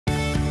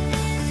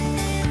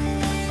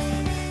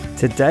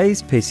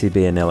Today's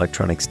PCB and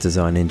electronics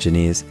design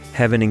engineers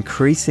have an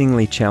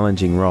increasingly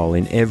challenging role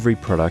in every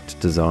product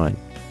design.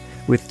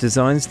 With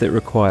designs that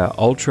require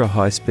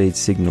ultra-high-speed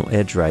signal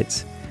edge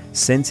rates,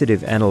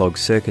 sensitive analog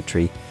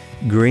circuitry,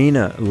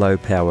 greener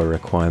low-power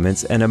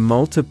requirements, and a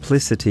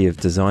multiplicity of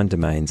design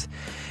domains,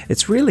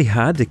 it's really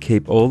hard to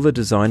keep all the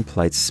design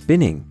plates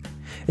spinning.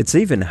 It's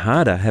even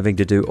harder having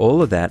to do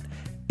all of that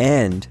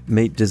and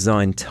meet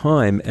design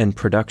time and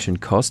production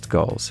cost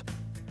goals.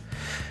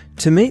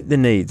 To meet the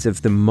needs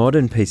of the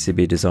modern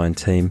PCB design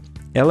team,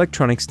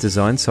 electronics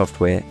design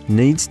software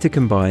needs to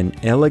combine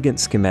elegant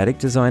schematic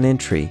design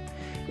entry,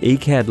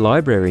 ECAD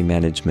library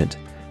management,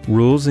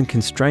 rules and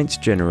constraints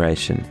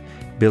generation,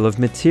 bill of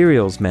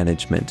materials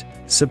management,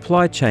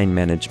 supply chain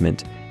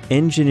management,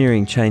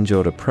 engineering change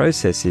order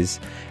processes,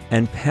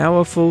 and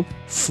powerful,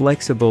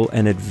 flexible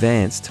and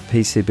advanced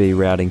PCB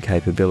routing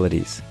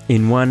capabilities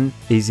in one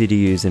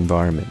easy-to-use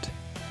environment.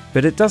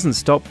 But it doesn't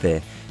stop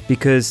there,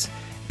 because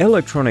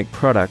electronic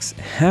products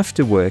have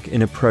to work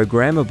in a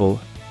programmable,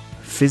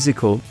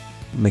 physical,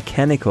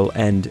 mechanical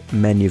and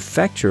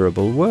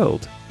manufacturable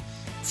world.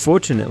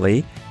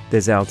 Fortunately,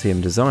 there's Altium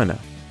Designer.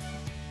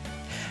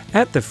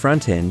 At the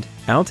front end,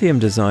 Altium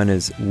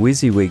Designer's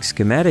WYSIWYG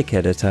Schematic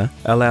Editor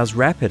allows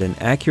rapid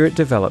and accurate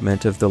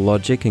development of the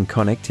logic and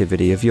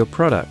connectivity of your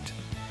product.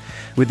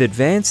 With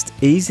advanced,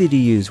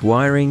 easy-to-use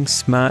wiring,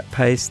 smart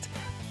paste,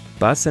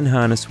 bus and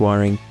harness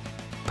wiring,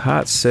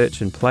 parts search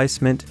and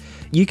placement,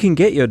 you can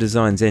get your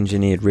designs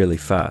engineered really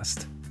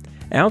fast.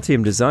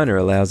 Altium Designer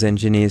allows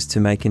engineers to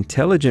make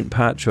intelligent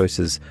part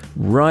choices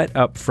right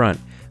up front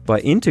by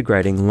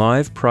integrating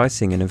live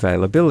pricing and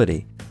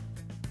availability,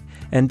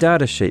 and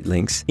datasheet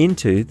links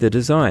into the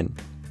design.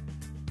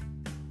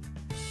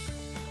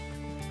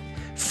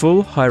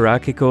 Full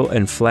hierarchical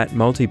and flat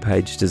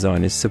multi-page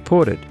design is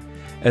supported,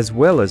 as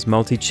well as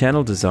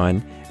multi-channel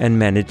design and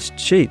managed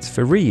sheets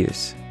for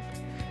reuse.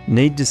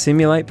 Need to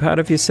simulate part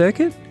of your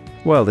circuit?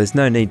 Well, there's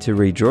no need to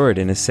redraw it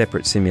in a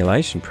separate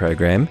simulation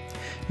program.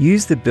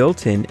 Use the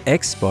built-in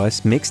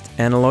XSpice mixed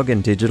analog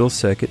and digital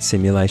circuit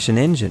simulation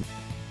engine.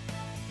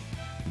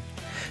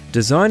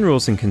 Design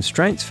rules and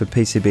constraints for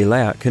PCB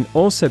layout can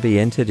also be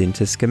entered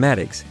into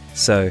schematics,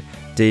 so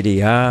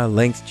DDR,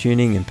 length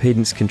tuning,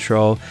 impedance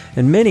control,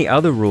 and many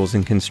other rules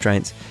and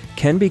constraints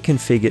can be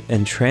configured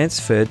and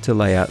transferred to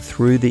layout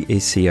through the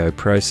ECO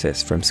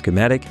process from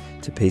schematic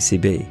to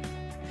PCB.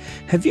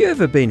 Have you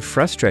ever been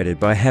frustrated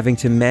by having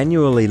to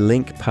manually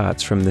link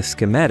parts from the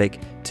schematic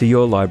to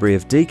your library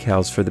of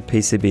decals for the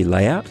PCB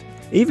layout?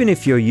 Even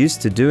if you're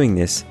used to doing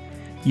this,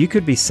 you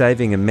could be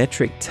saving a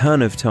metric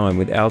ton of time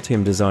with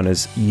Altium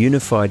Designer's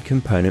unified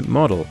component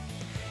model.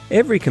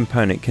 Every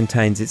component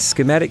contains its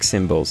schematic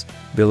symbols,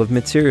 bill of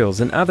materials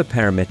and other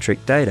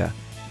parametric data,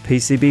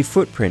 PCB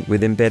footprint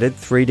with embedded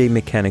 3D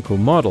mechanical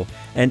model,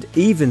 and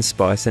even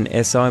SPICE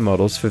and SI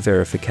models for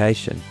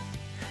verification.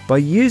 By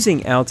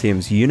using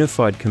Altium's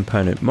unified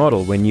component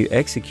model when you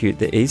execute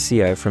the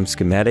ECO from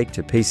schematic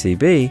to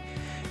PCB,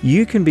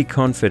 you can be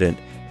confident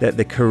that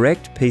the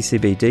correct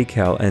PCB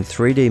decal and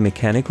 3D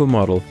mechanical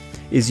model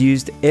is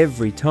used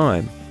every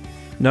time.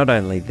 Not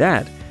only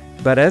that,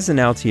 but as an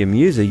Altium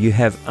user, you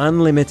have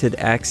unlimited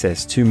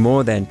access to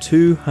more than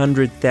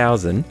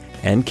 200,000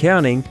 and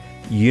counting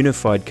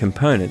unified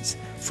components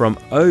from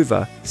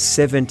over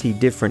 70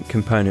 different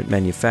component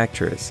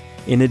manufacturers,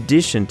 in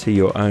addition to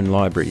your own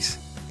libraries.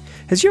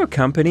 Has your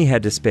company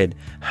had to spend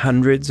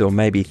hundreds or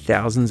maybe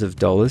thousands of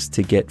dollars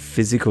to get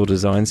physical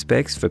design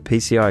specs for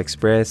PCI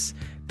Express,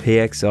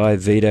 PXI,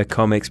 Vita,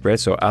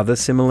 ComExpress or other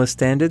similar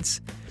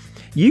standards?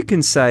 You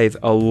can save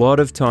a lot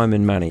of time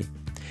and money.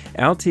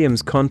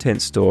 Altium's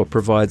content store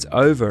provides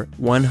over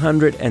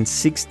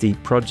 160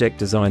 project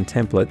design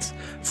templates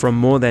from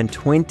more than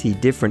 20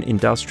 different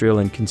industrial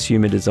and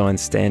consumer design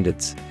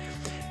standards.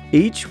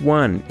 Each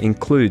one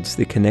includes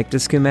the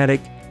connector schematic,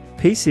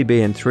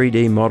 PCB and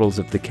 3D models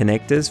of the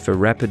connectors for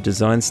rapid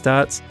design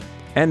starts,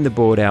 and the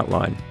board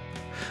outline.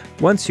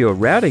 Once you're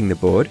routing the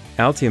board,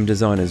 Altium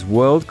Designer's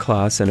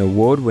world-class and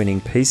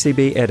award-winning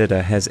PCB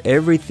editor has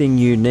everything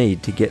you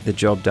need to get the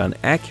job done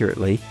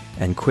accurately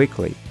and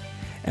quickly.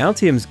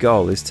 Altium's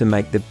goal is to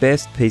make the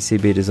best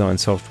PCB design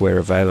software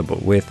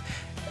available with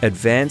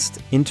advanced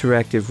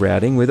interactive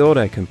routing with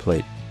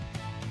autocomplete,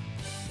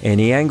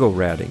 any angle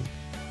routing,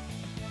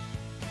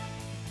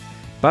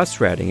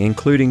 bus routing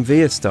including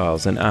via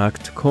styles and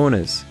arced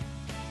corners,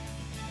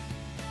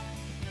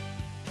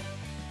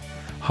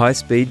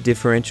 high-speed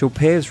differential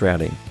pairs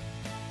routing,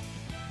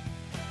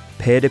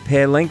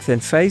 pair-to-pair length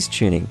and phase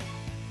tuning,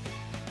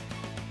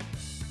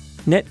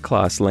 net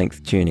class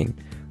length tuning,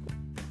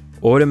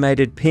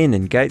 automated pin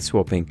and gate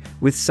swapping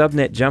with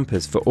subnet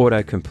jumpers for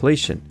auto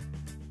completion,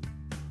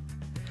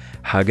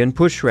 hug and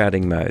push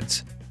routing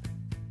modes,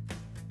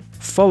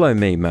 follow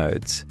me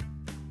modes,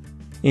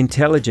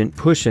 intelligent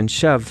push and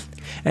shove,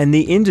 and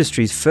the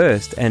industry's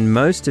first and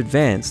most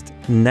advanced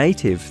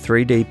native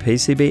 3D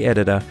PCB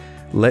editor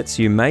lets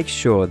you make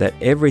sure that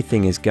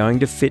everything is going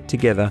to fit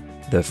together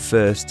the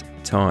first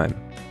time.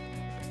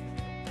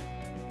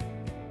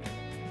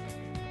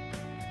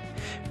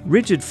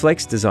 Rigid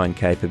flex design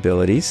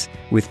capabilities,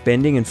 with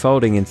bending and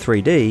folding in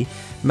 3D,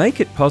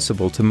 make it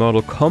possible to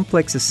model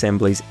complex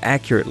assemblies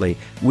accurately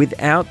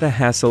without the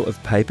hassle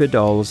of paper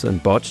dolls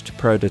and botched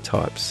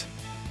prototypes.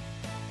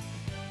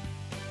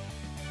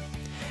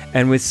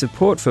 And with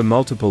support for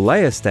multiple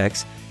layer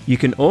stacks, you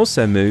can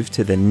also move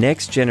to the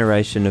next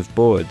generation of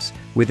boards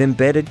with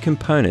embedded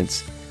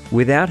components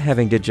without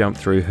having to jump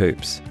through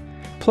hoops.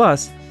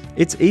 Plus,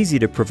 it's easy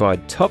to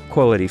provide top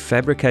quality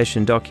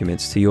fabrication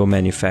documents to your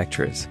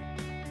manufacturers.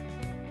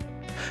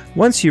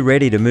 Once you're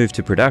ready to move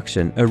to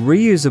production, a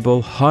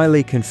reusable,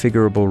 highly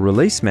configurable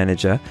release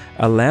manager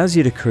allows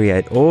you to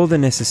create all the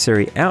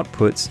necessary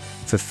outputs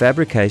for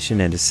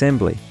fabrication and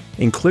assembly,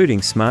 including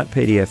smart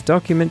PDF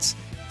documents,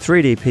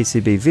 3D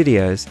PCB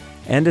videos,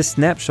 and a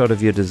snapshot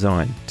of your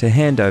design to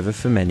hand over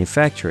for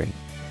manufacturing.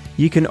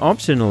 You can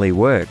optionally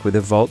work with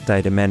a Vault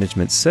Data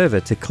Management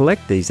Server to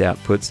collect these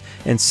outputs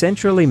and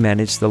centrally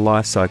manage the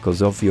life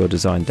cycles of your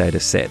design data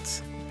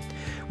sets.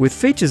 With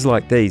features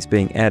like these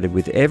being added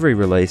with every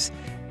release,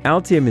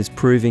 Altium is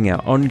proving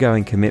our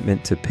ongoing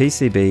commitment to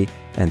PCB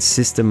and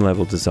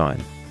system-level design.